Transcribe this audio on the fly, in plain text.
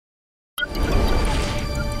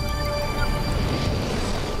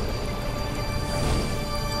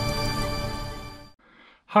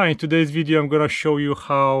Hi, in today's video I'm gonna show you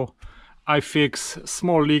how I fix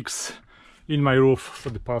small leaks in my roof for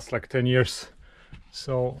the past like 10 years.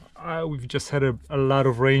 So we've just had a lot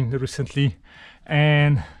of rain recently,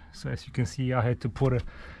 and so as you can see I had to put a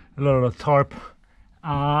little tarp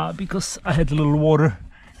because I had a little water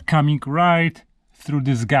coming right through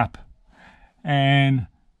this gap, and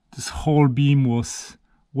this whole beam was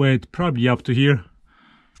wet probably up to here.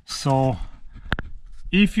 So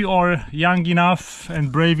if you are young enough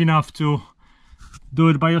and brave enough to do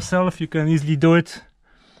it by yourself, you can easily do it.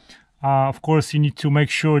 Of course, you need to make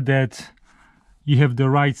sure that you have the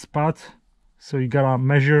right spot. So you gotta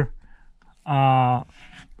measure on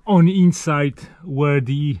the inside where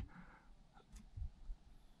the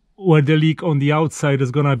leak on the outside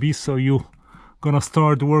is gonna be. So you're gonna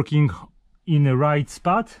start working in the right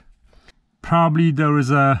spot. Probably there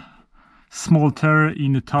is a small tear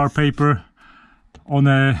in the tar paper on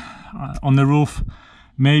the roof.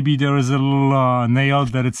 Maybe there is a little nail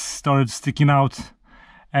that it started sticking out,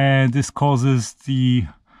 and this causes the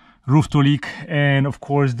roof to leak. And of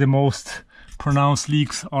course the most pronounced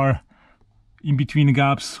leaks are in between the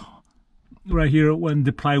gaps right here. When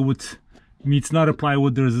the plywood meets not a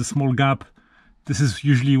plywood, there's a small gap. This is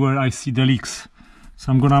usually where I see the leaks.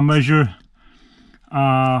 So I'm gonna measure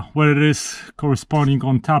where it is corresponding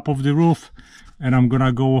on top of the roof, and I'm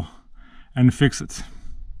gonna go and fix it.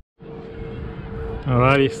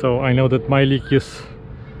 Alrighty, so I know that my leak is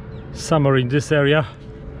somewhere in this area,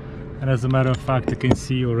 and as a matter of fact you can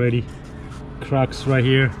see already cracks right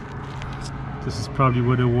here. This is probably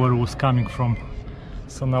where the water was coming from.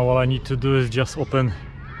 So now all I need to do is just open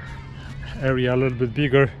area a little bit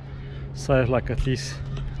bigger, so I have like at least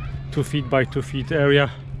 2 feet by 2 feet area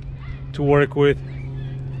to work with,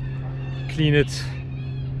 clean it,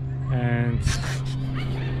 and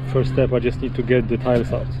first step I just need to get the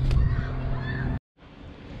tiles out.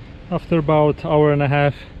 After about an hour and a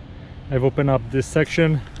half I've opened up this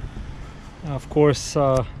section. Of course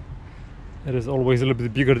it is always a little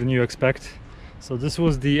bit bigger than you expect. So this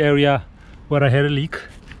was the area where I had a leak.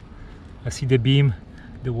 I see the beam,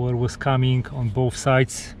 the water was coming on both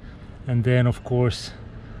sides, and then of course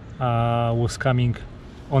was coming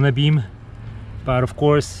on a beam. But of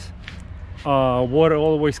course water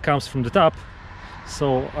always comes from the top,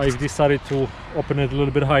 so I've decided to open it a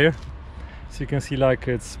little bit higher. So you can see like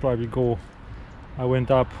it's probably I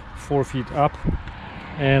went up 4 feet up,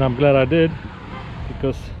 and I'm glad I did,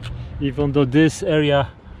 because even though this area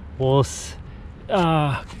was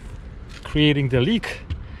creating the leak,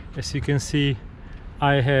 as you can see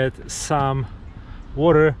I had some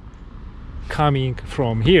water coming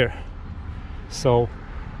from here. So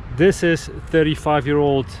this is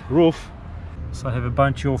 35-year-old roof, so I have a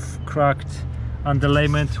bunch of cracked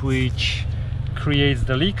underlayment which creates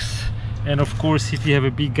the leaks. And of course if you have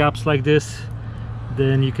a big gaps like this,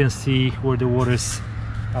 then you can see where the water is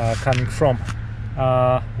coming from.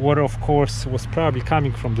 Water of course was probably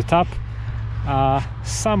coming from the top,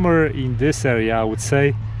 somewhere in this area I would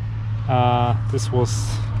say. This was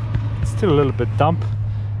still a little bit damp,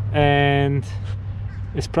 and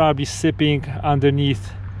it's probably sipping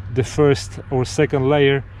underneath the first or second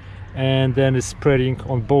layer, and then it's spreading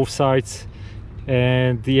on both sides,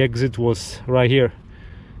 and the exit was right here.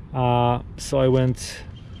 So I went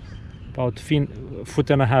about a foot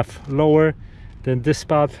and a half lower than this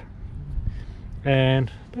spot,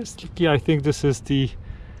 and basically I think this is the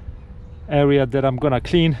area that I'm gonna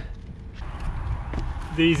clean.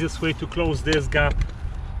 The easiest way to close this gap,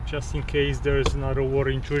 just in case there is another water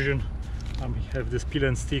intrusion, I have this peel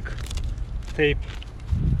and stick tape.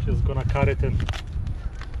 Just gonna cut it and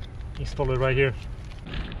install it right here.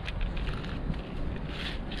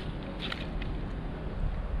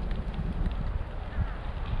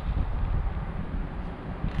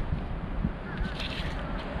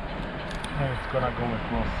 And it's gonna go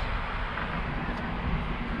across.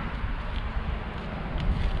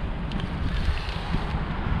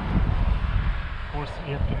 Of course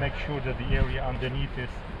you have to make sure that the area underneath is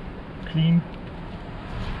clean.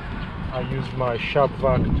 I use my shop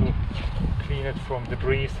vac to clean it from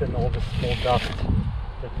debris and all the small dust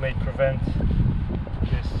that may prevent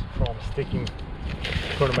this from sticking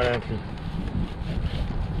permanently.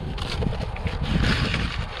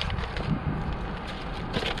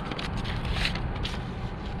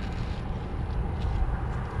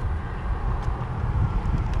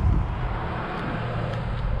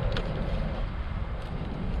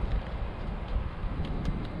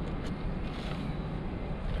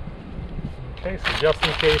 Okay, so just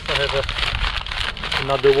in case I have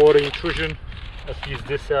another water intrusion, at least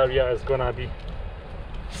this area is gonna be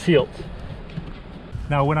sealed.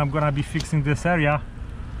 Now when I'm gonna be fixing this area,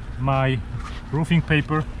 my roofing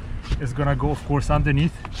paper is gonna go, of course,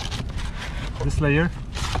 underneath this layer.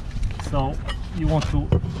 So you want to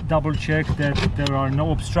double check that there are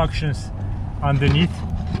no obstructions underneath,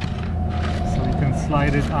 so you can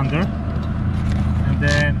slide it under. And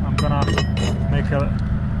then I'm gonna make a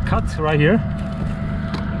cut right here,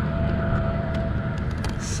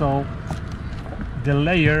 so the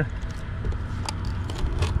layer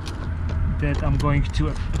that I'm going to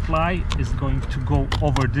apply is going to go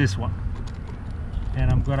over this one,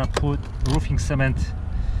 and I'm gonna put roofing cement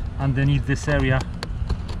underneath this area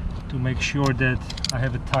to make sure that I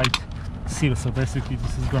have a tight seal. So basically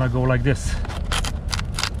this is gonna go like this,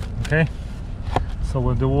 okay? So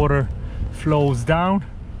when the water flows down,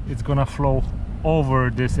 it's gonna flow over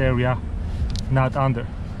this area, not under.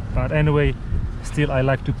 But anyway, still I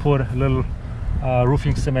like to put a little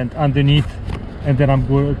roofing cement underneath, and then I'm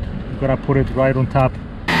gonna put it right on top.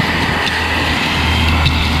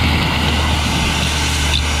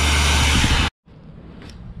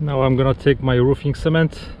 Now I'm gonna take my roofing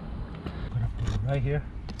cement, I'm gonna put it right here,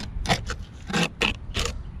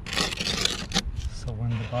 so when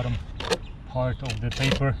the bottom part of the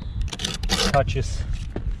paper touches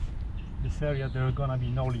this area, there are gonna be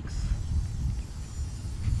no leaks.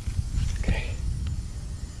 Okay.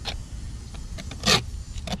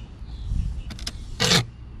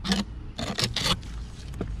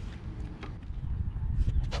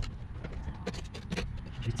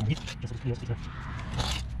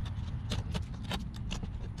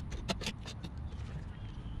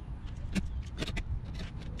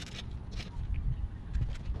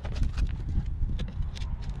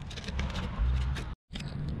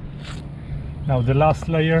 Now the last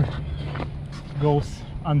layer goes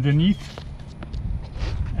underneath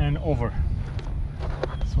and over.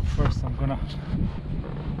 So first I'm gonna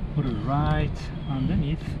put it right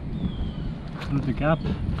underneath through the gap.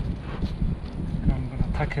 I'm gonna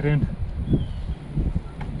tuck it in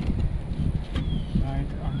right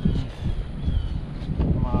underneath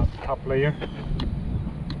my top layer.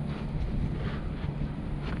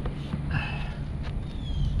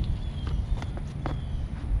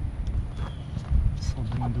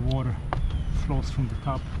 When the water flows from the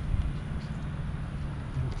top,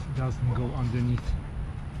 it doesn't go underneath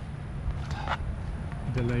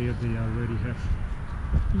the layer they already have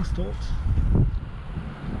installed.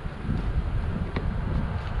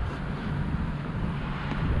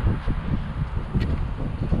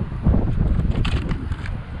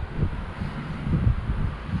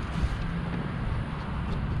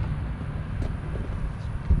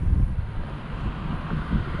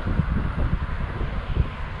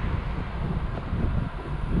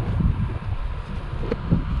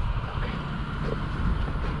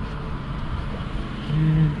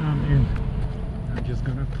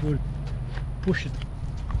 Push it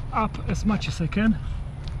up as much as I can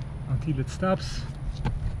until it stops.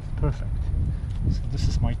 Perfect. So this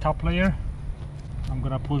is my top layer. I'm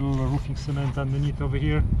gonna put a little roofing cement underneath over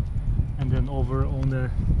here, and then over on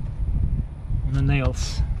the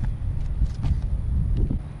nails.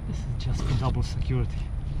 This is just for double security,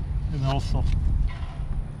 and also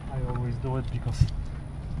I always do it because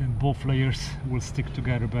then both layers will stick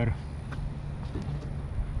together better.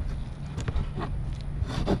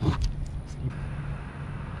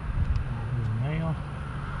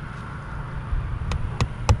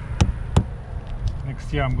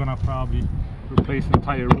 Next year I'm gonna probably replace the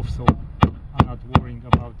entire roof, so I'm not worrying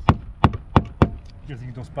about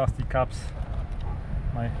using those plastic caps.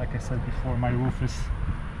 Like I said before, my roof is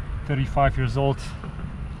 35 years old,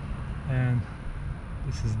 and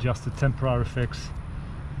this is just a temporary fix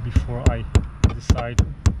before I decide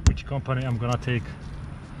which company I'm gonna take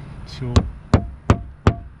to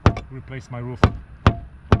replace my roof.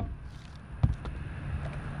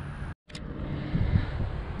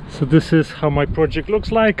 So this is how my project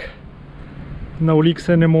looks like. No leaks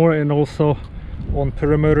anymore, and also on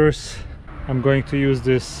perimeters I'm going to use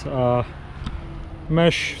this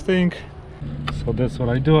mesh thing. So that's what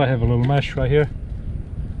I do. I have a little mesh right here,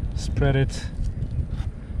 spread it.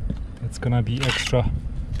 It's gonna be extra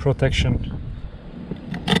protection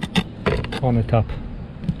on the top.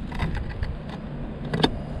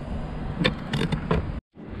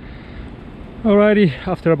 Alrighty,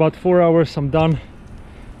 after about 4 hours I'm done.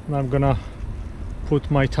 And I'm gonna put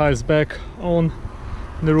my tiles back on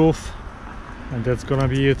the roof, and that's gonna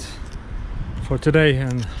be it for today.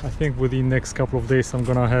 And I think within the next couple of days I'm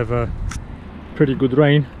gonna have a pretty good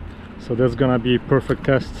rain, so that's gonna be a perfect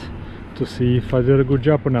test to see if I did a good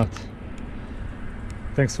job or not.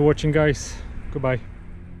 Thanks for watching, guys. Goodbye.